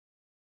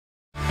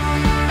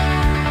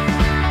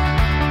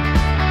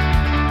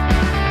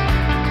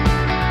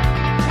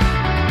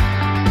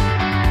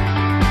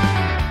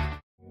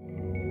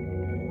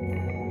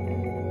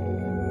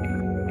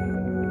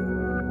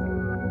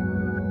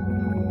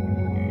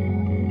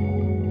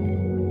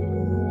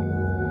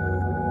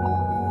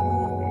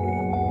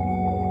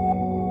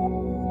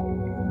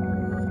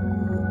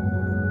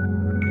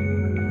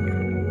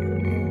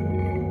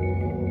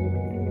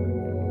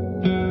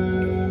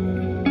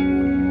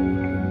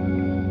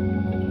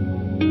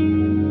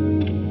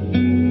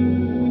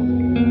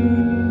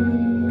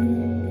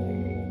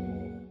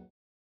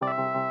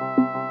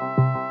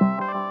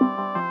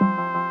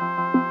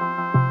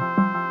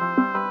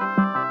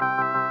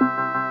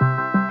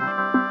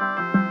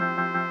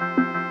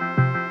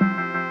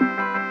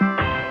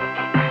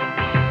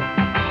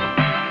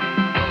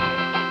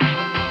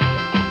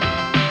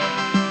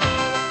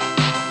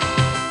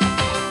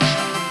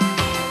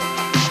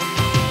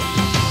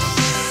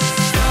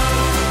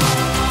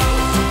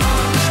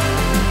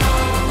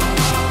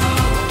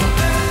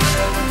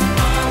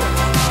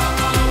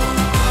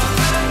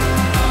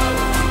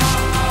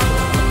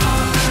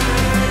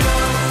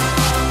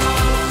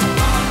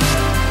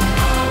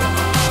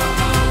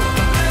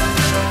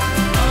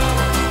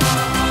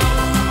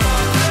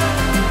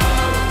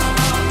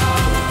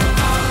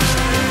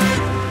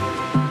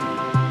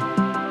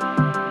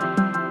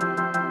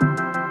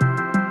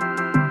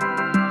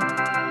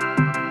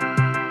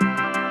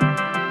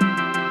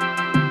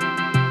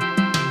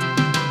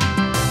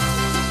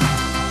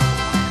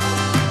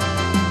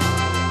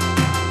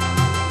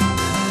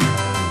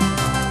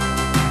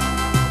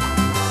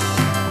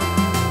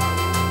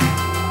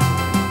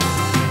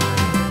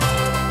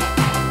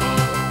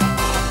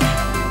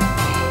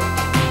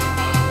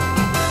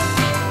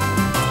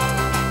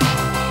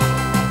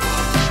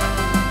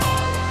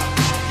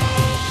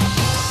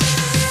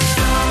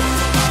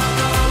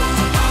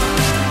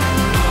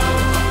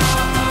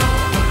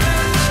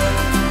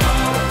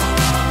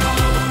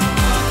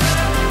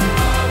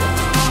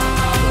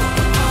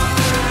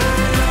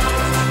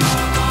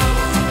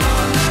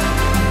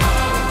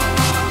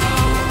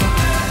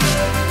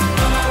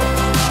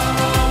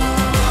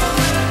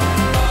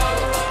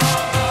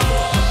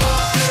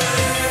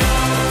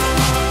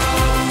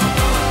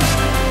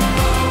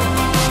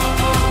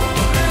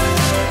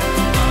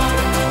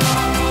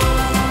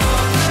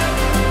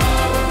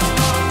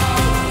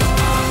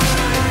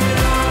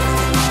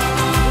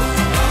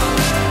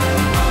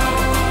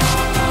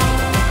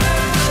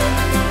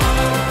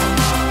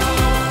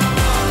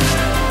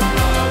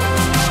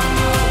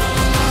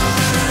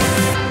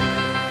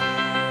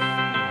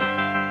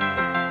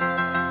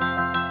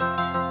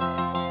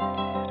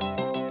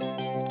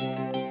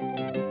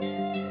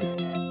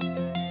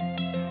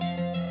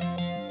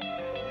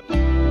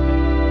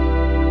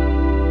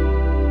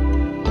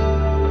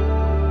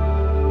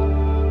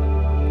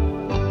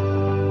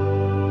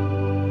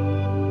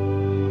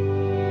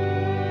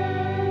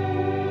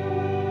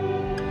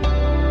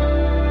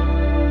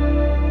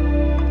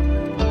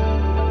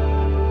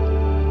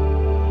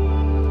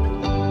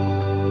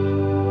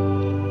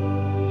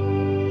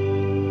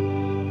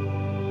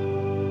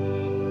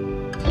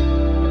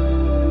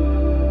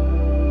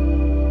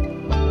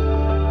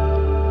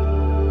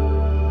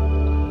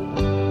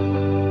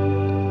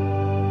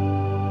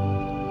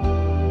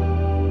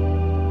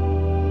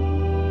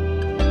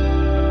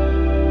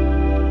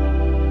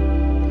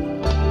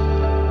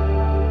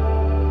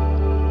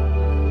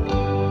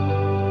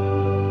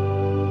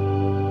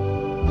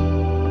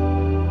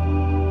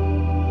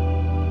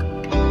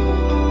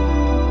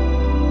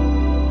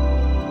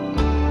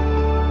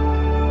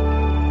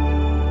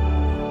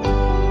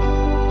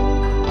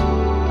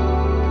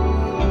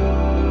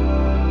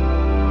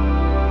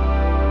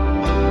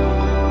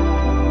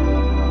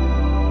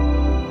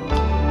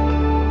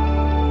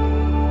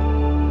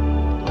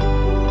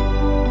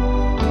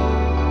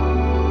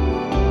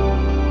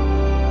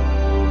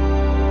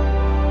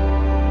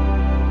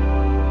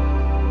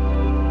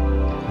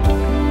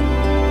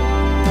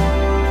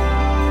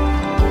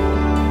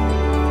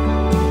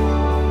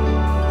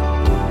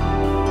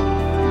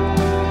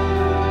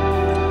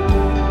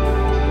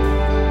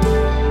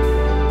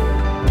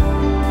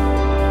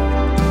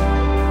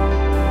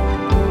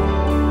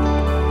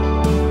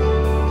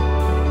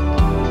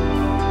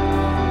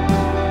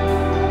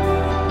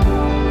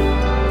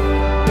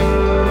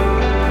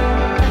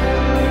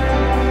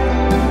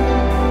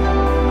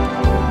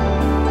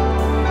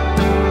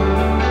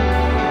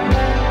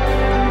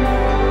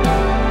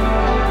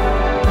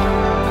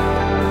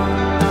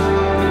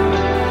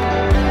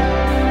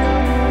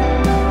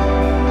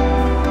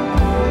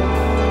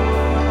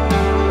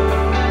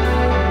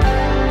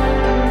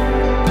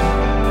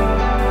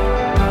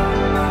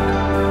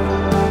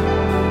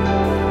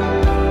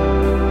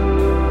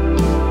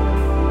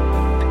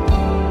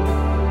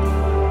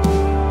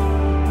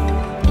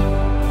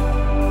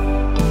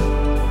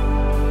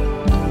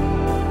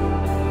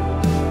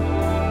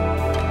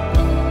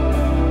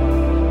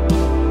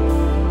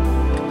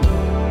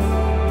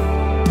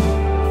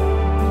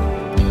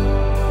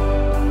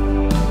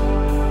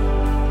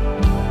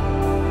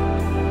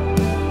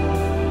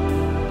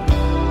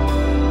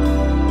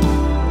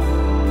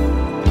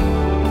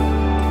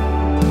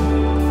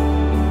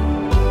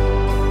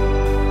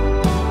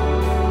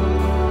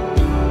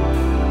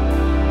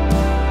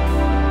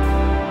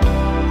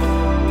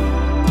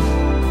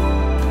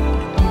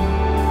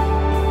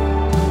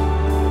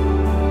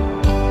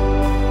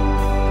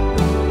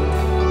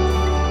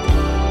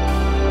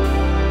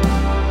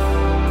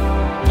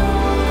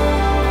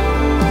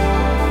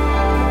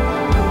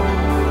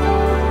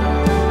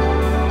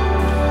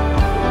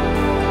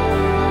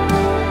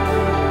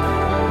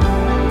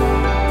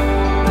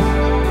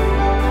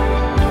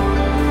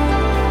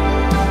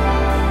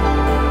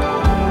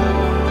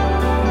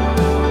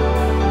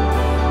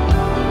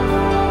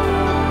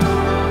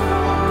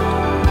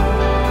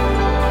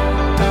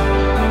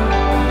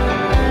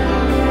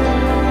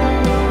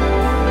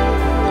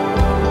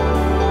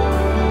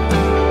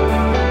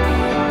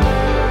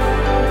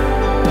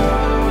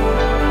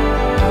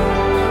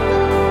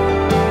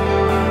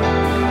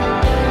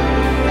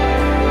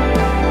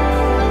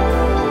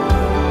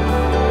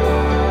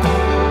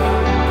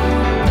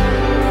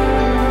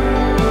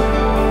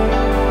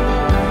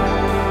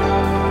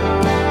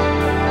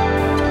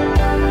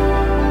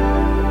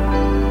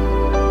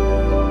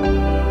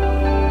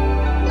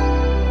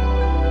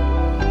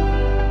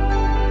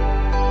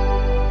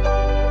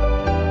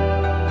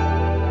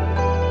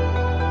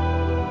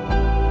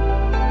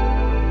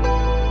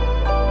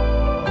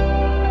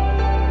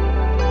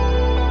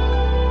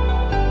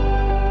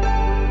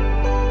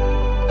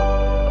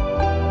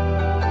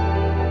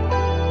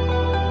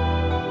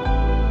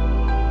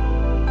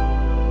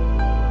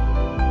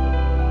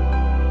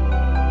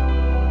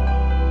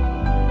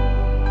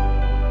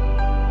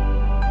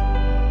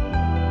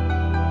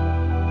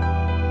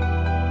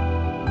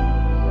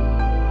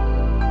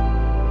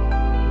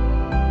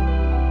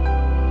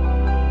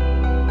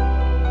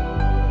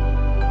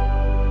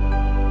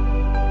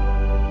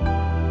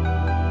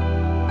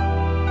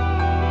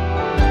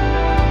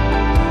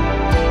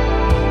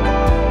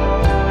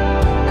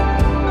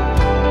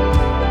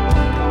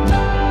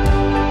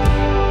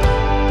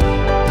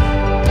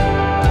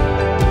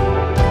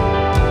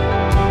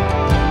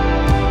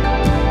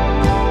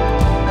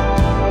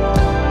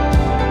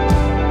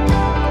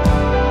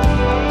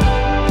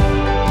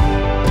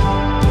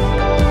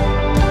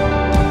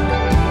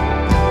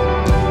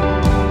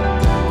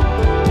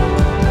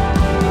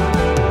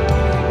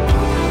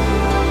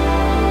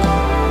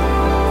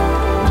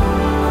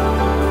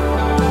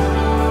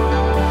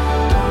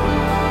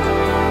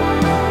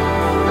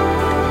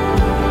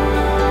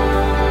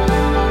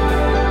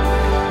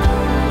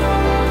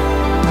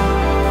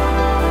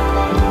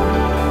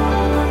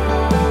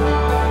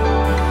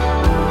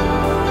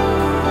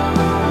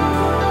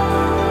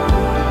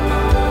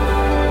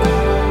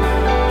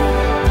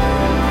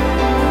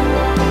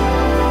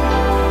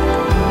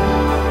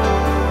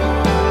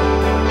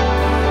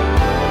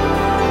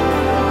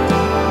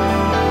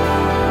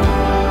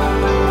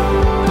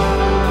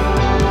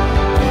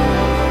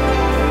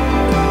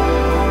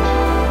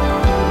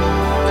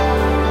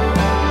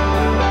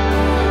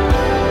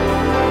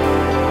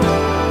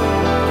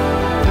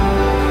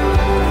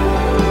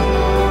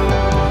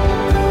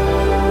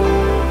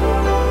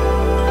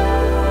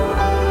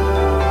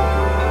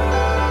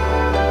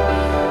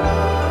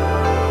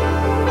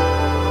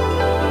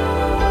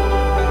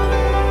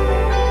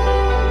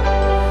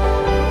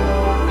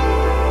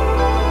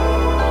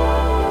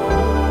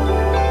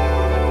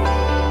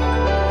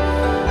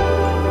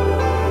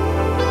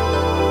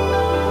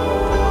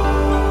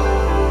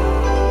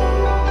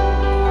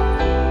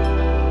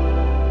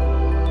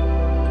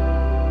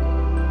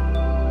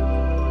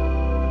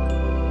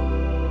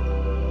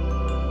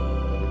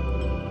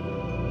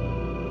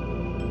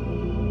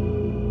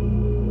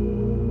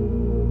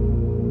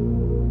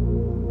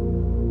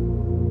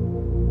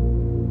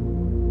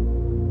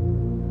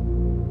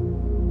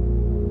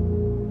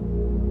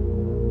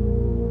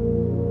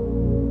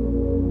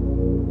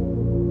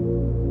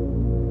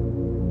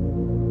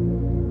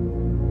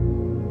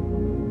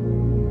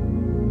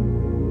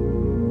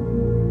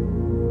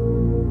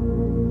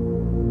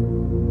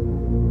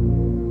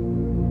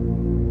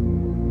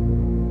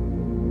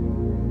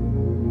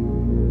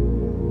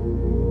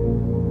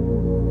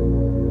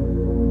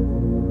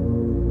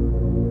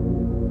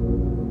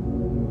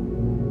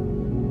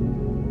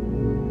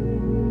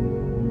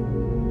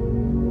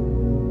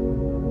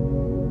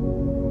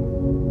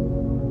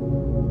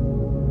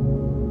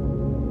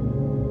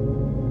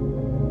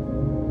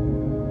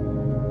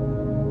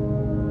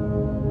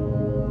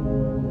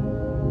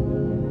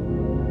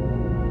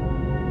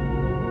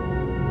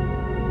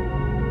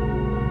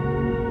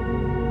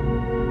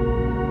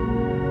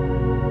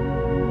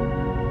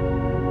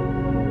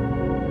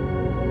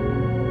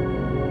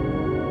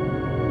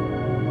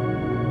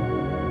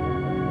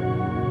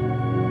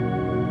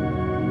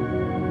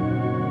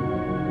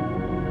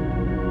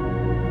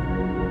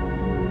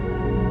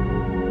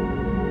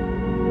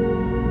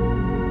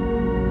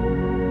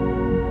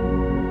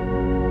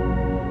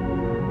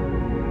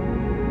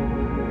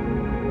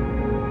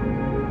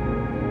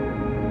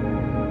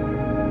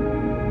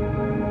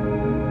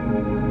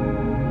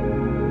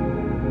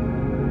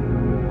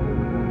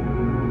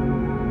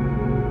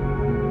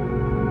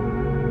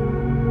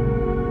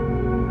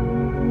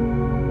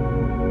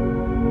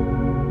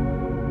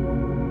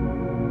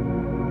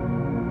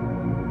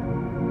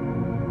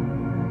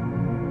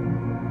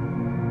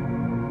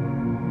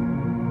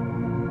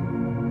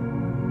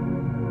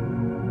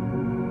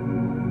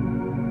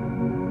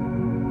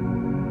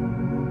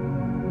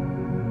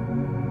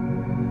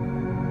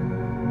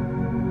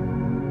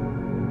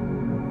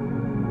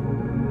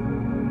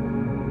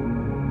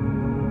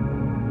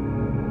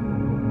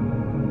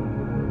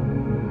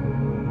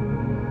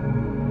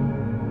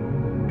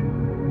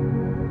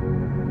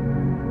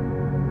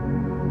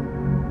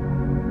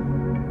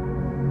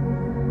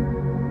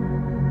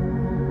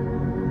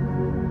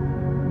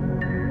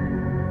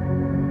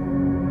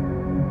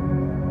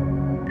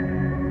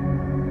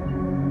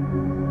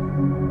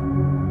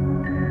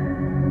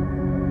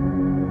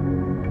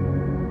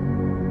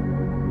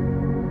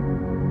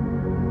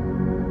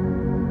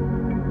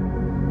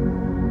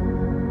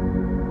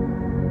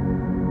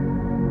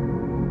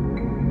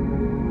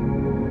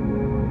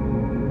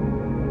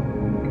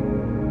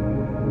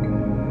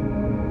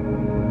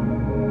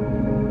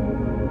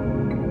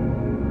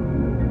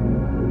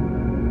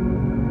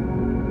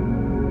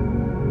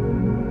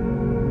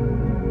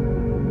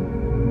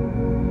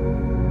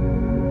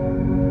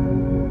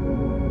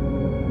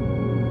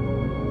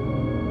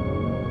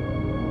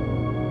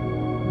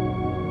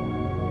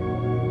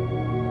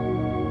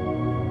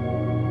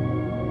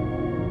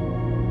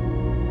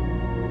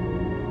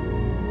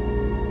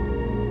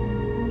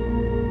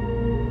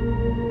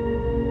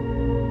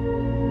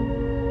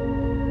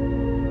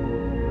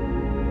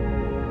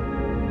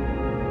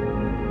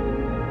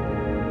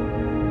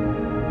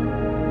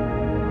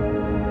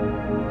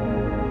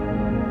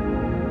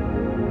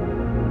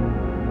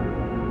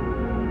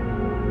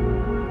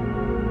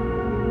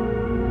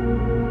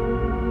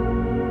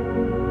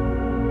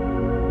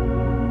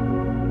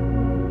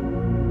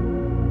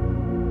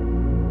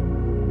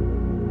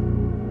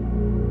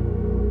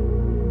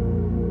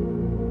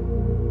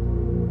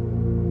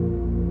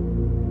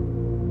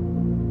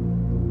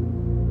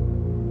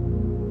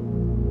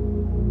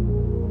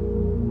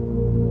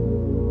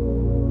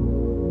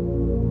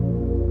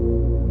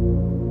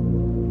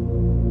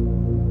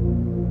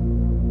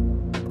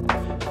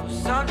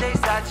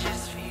I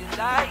just feel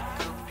like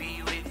could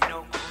be with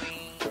no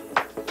queen.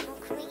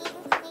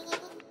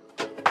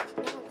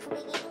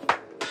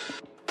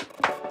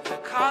 The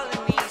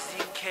colonies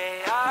in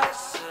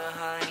chaos, the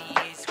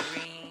honey is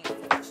green.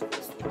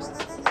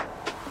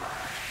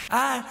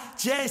 I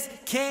just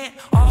can't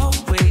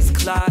always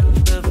clock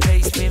the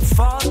pace, been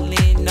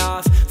falling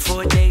off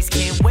for days.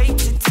 Can't wait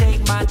to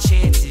take my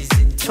chances.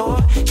 And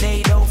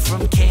tornado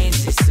from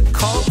Kansas, the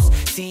coast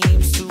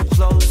seems too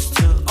close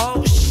to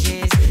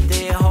oceans.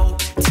 They hope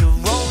to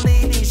roll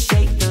in and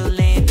shake the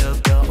land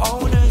up. The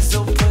owners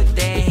will put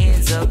their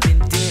hands up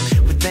and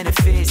dim with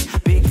benefits.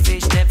 Big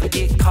fish never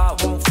get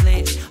caught, won't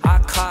flinch. I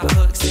caught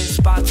hooks in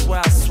spots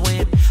where I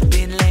swim.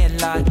 Been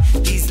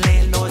landlocked. These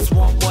landlords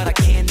want what I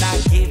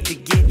cannot give. To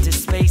get to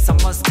space I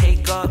must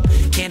take up.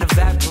 Can't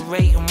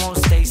evaporate and won't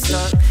stay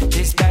stuck.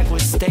 This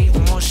backward state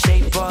won't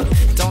shape up.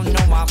 Don't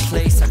know my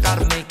place, I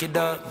gotta make it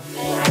up.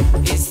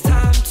 It's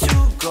time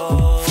to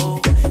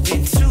go.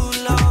 Been too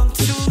long,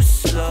 too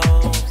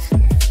slow.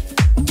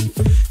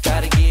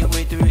 Gotta get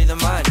with the rhythm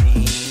I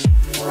need.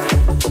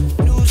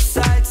 New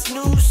sights,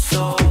 new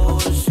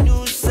souls,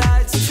 new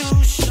sides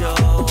to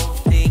show.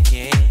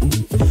 Thinking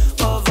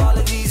of all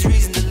of these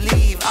reasons to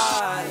leave.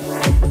 I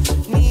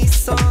need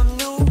some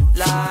new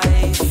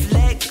life.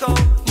 Let go,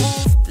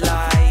 move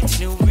light.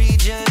 New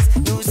regions,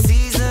 new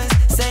seasons,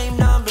 same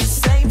numbers,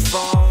 same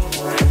phone.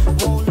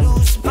 Won't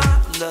lose my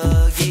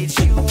luggage,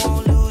 you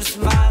won't lose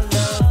my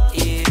love.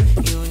 If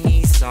you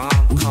need some,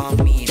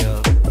 come meet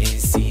up and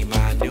see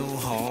my new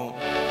home.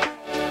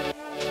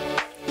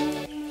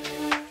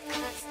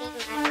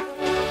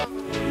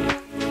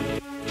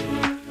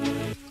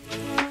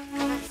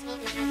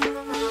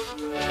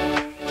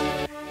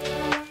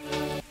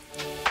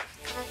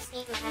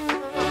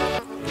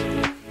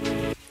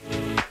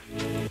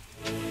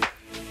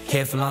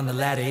 Careful on the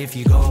ladder if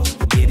you go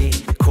get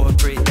it.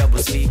 Corporate double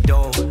speak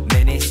door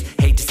menace.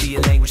 Hate to see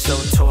a language so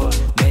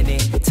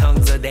tormented.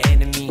 Tongues of the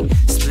enemy.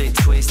 Split,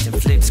 twist,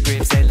 and flip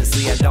scripts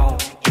endlessly. I don't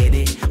get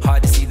it.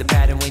 Hard to see the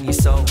pattern when you're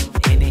so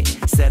in it.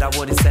 Said I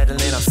wouldn't settle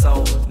in, I'm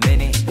so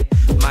minute.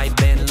 Might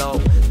bend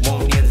low.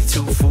 Won't near the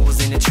two fools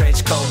in the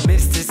trench coat.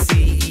 Mr.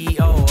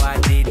 CEO, I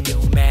did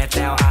new math.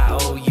 Now I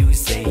owe you.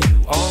 Say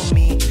you owe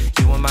me.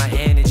 You want my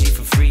energy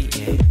for free.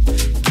 Yeah.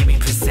 Give me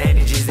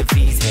percentages and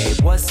fees. Hey,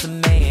 what's a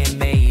man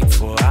made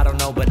for? I don't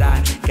know, but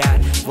I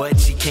got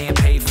what you can't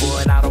pay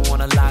for. And I don't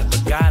wanna lie,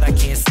 but God, I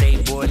can't stay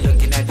bored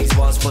looking at these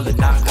walls full of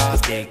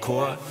knockoff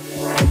decor.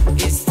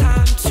 It's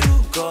time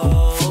to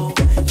go.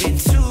 Been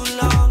too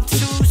long,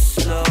 too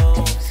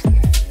slow.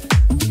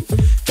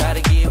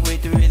 Gotta get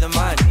with the rhythm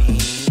I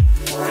need.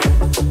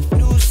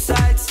 New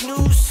sights,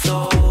 new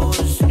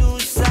souls, new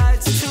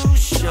sides to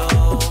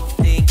show.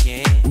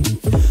 Thinking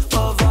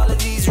of all of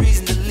these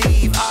reasons to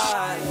leave.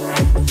 I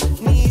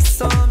need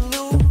some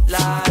new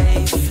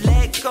life.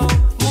 Let go,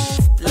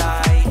 move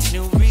light.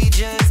 New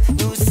regions,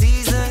 new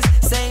seasons,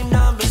 same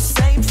numbers,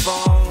 same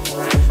phone.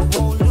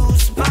 Won't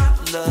lose my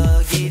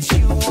luggage,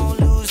 you won't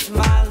lose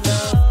my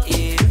love.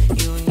 If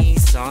you need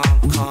some,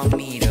 come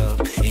meet up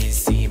and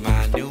see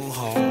my new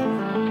home.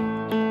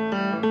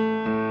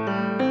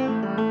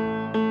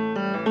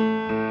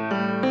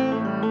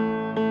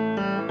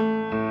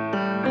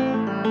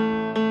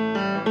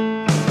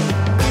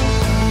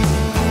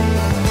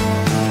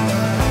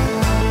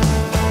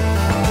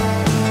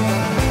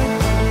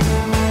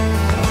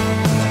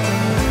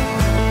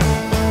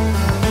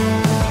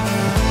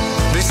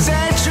 They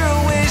said your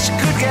wish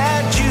could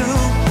get you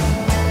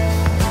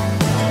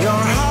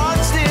your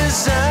heart's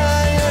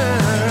desire.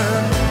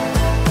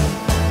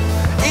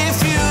 If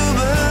you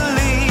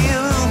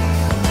believe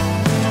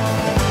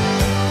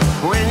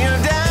when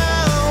you're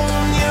down,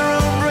 your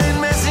own brain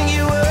messing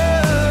you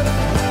up.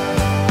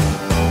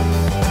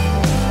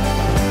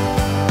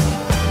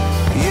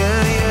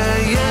 Yeah, yeah,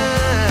 yeah.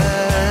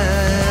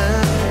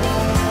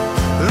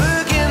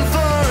 Looking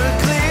for a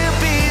clear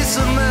peace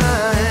of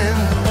mind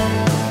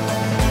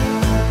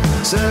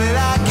so that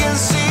I can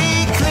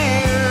see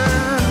clear.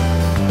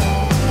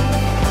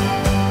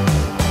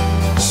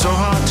 So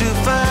hard to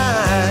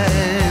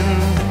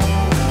find.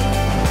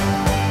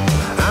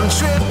 I'm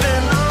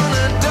tripping on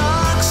a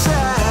dark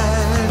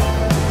side.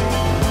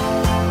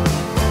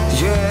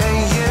 Yeah,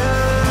 yeah.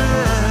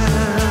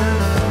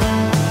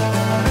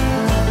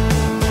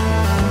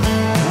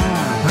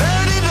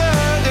 Dirty,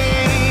 dirty.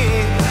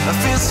 I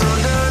feel so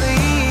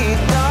dirty.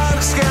 Dark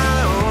sky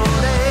all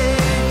day.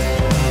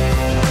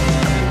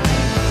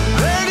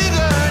 Dirty,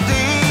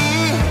 dirty.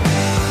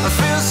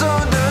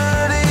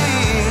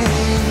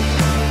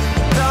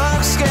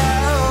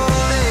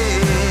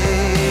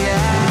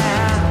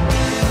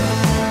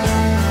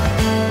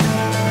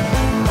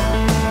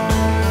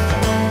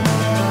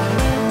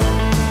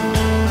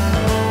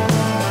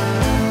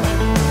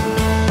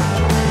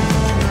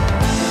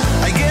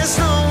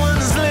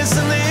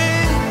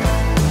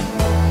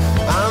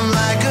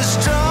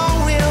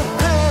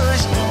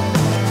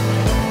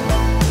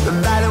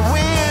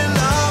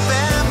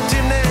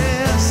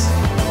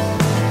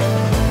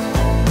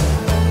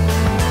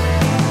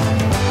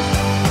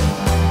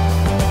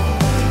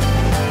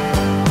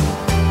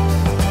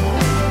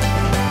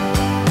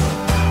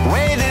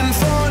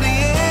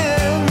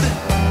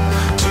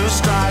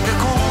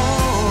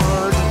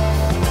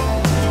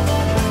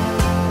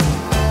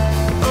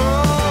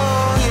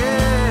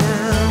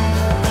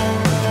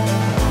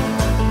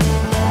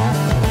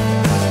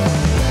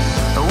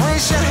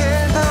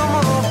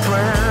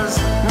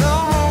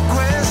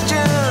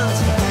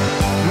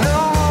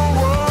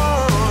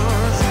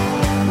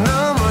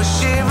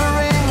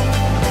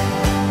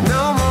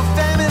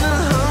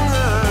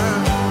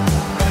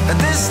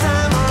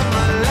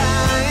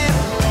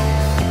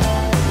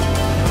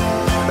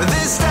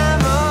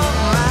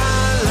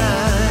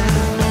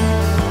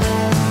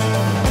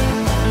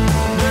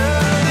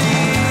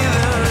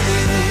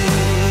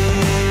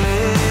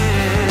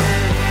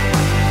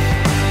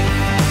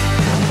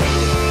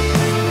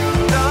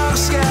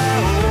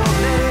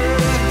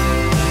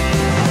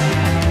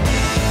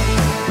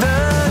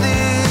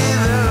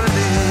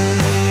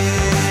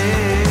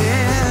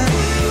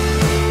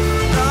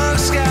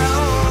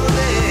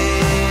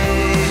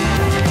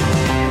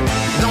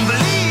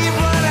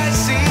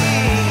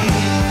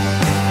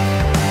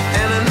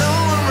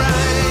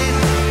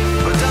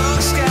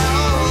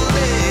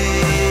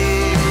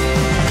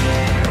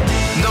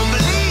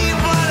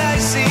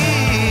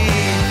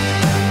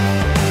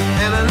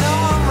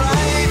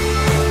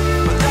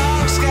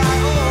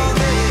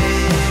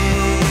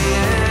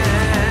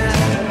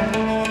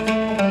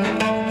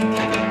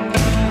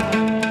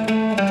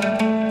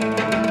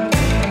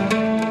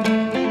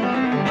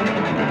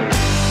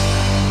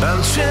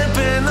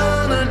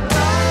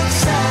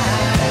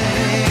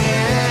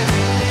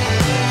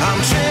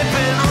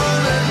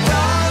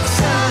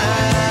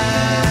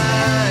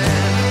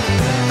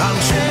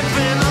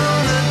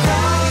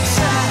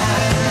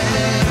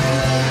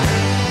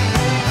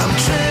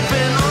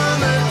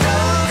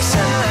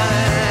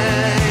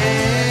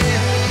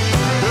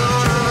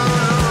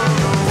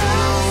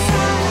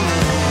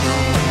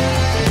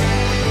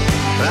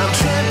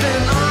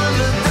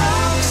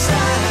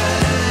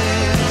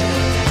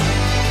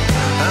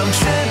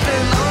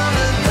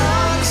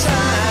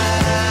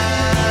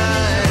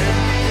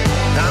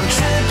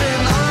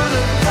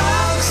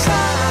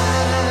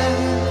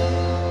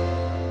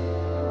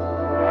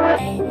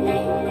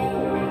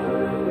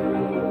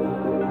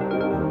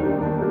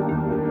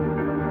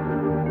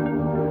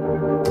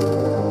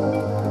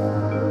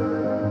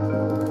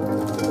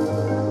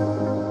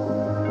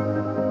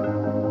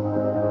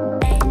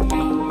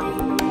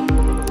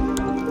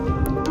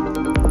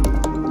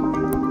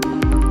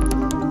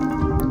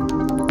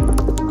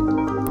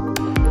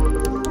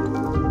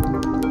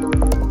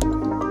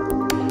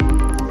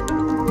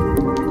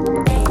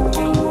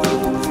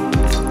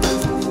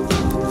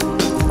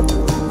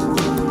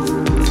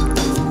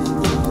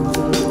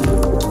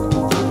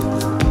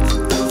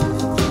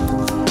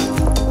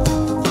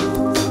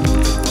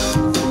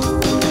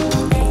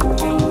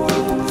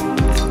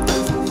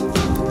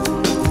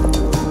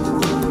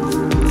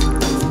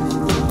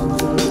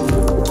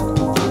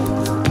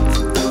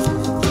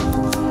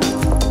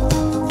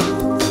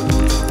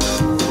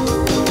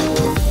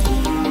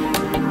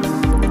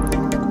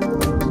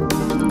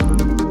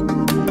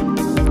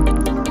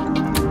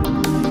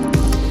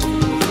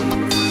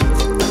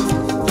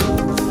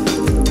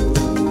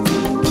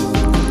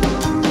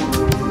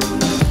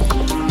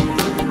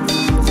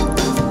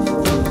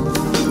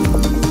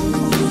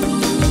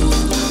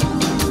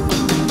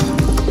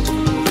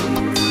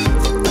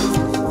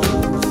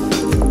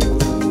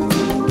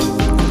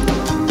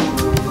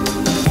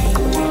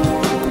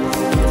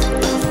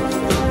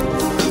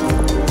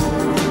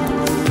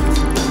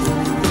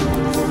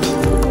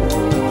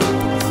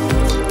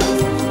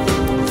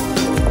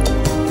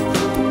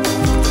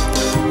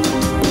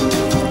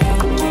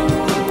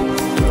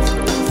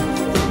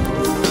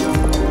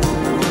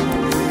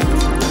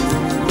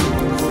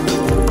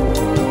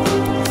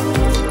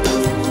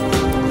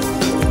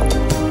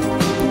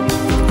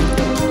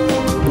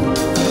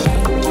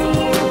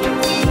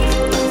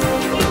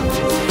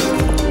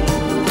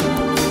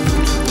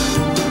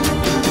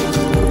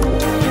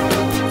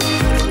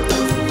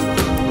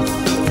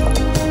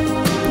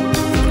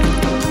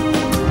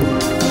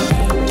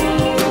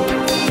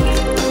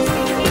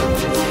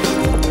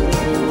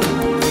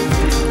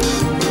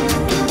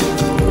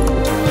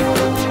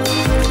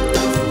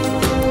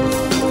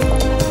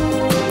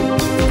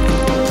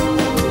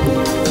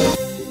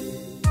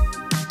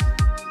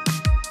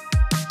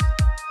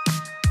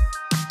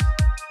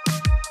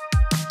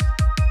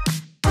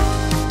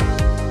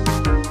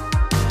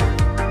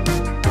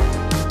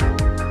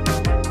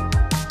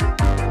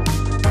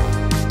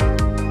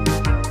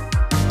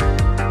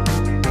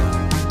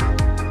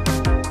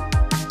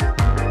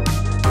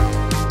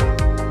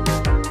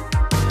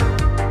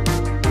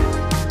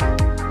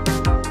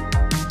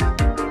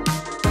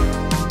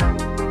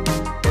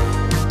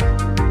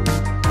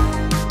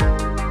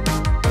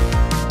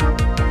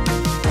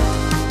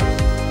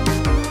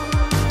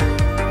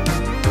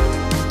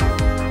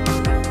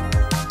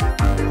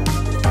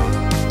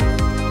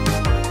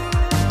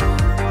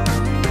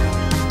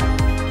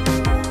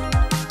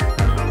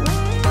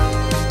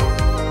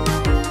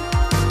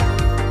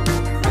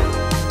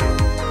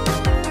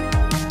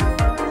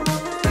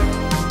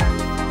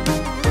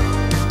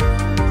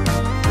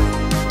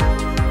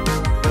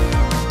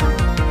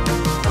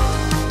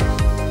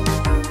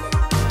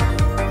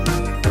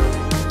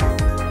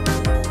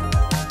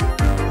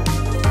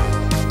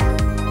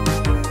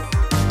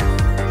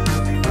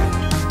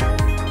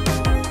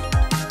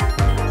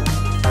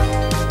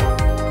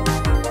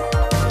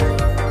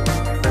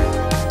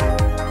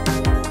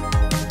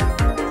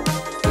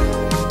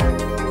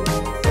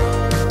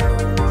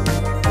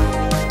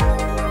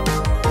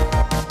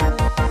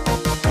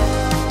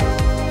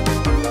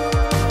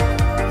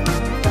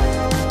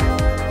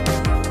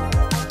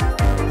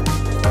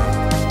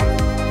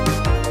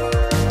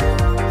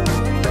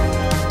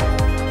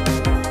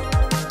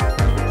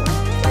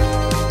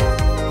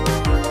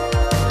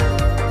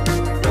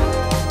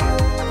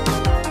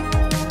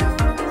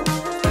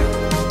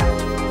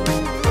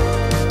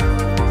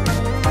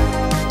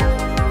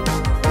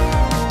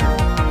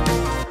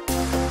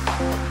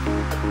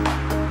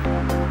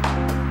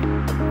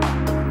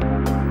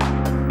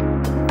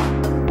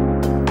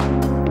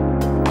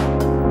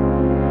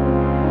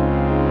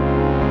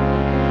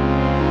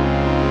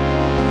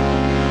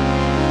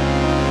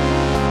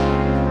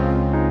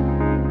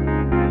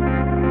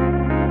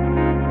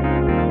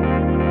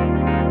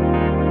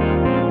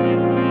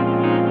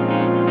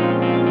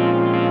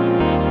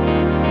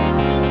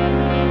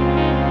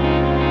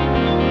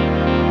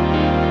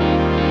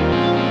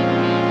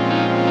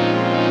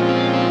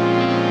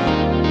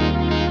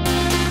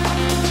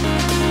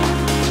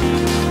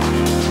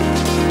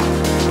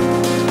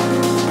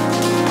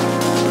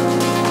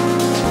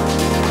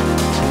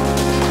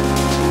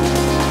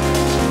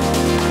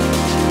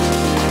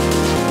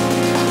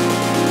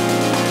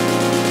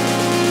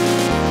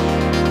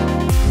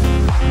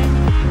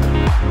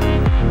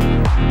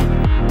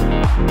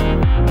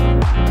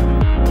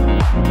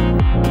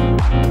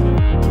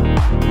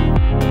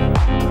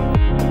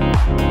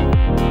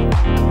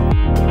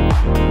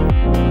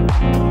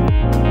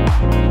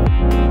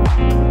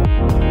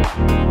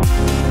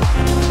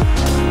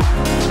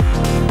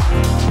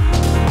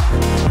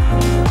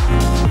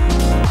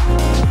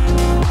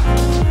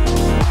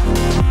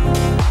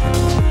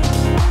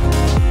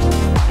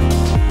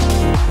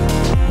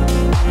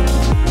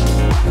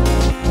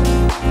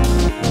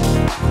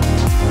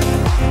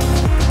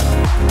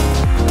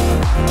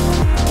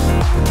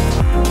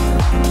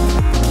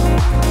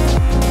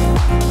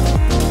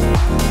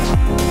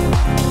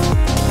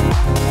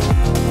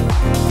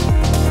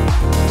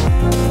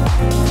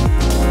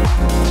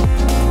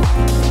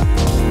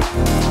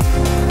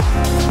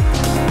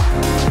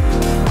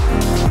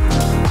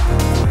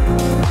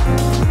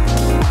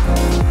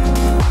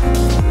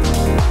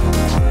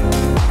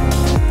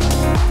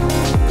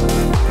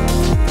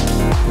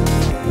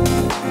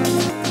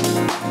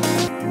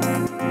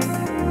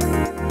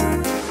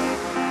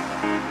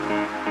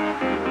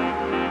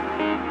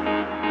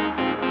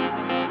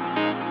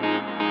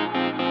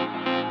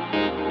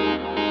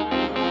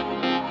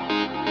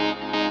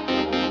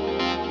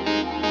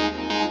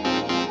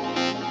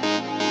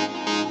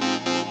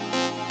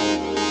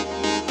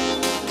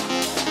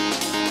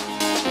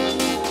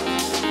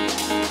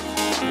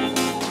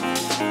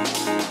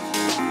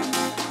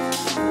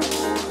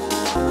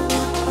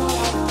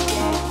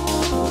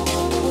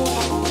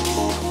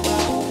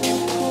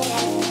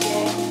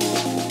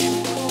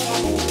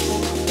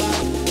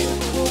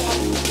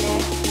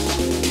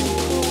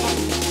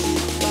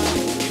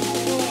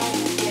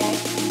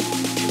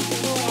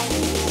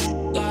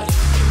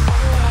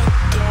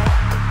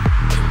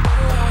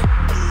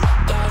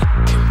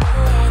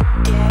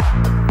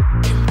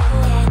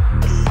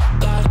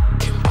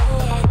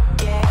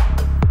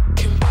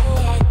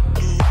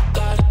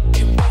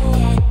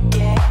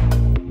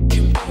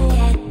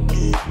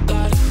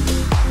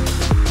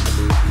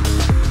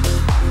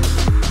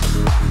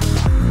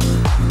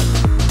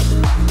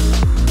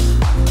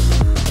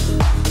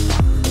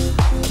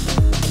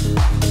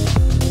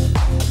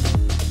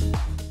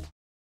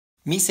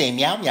 Me say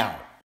meow meow.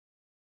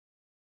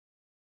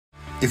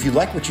 If you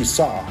like what you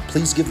saw,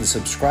 please give the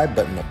subscribe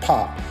button a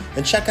pop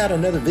and check out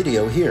another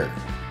video here.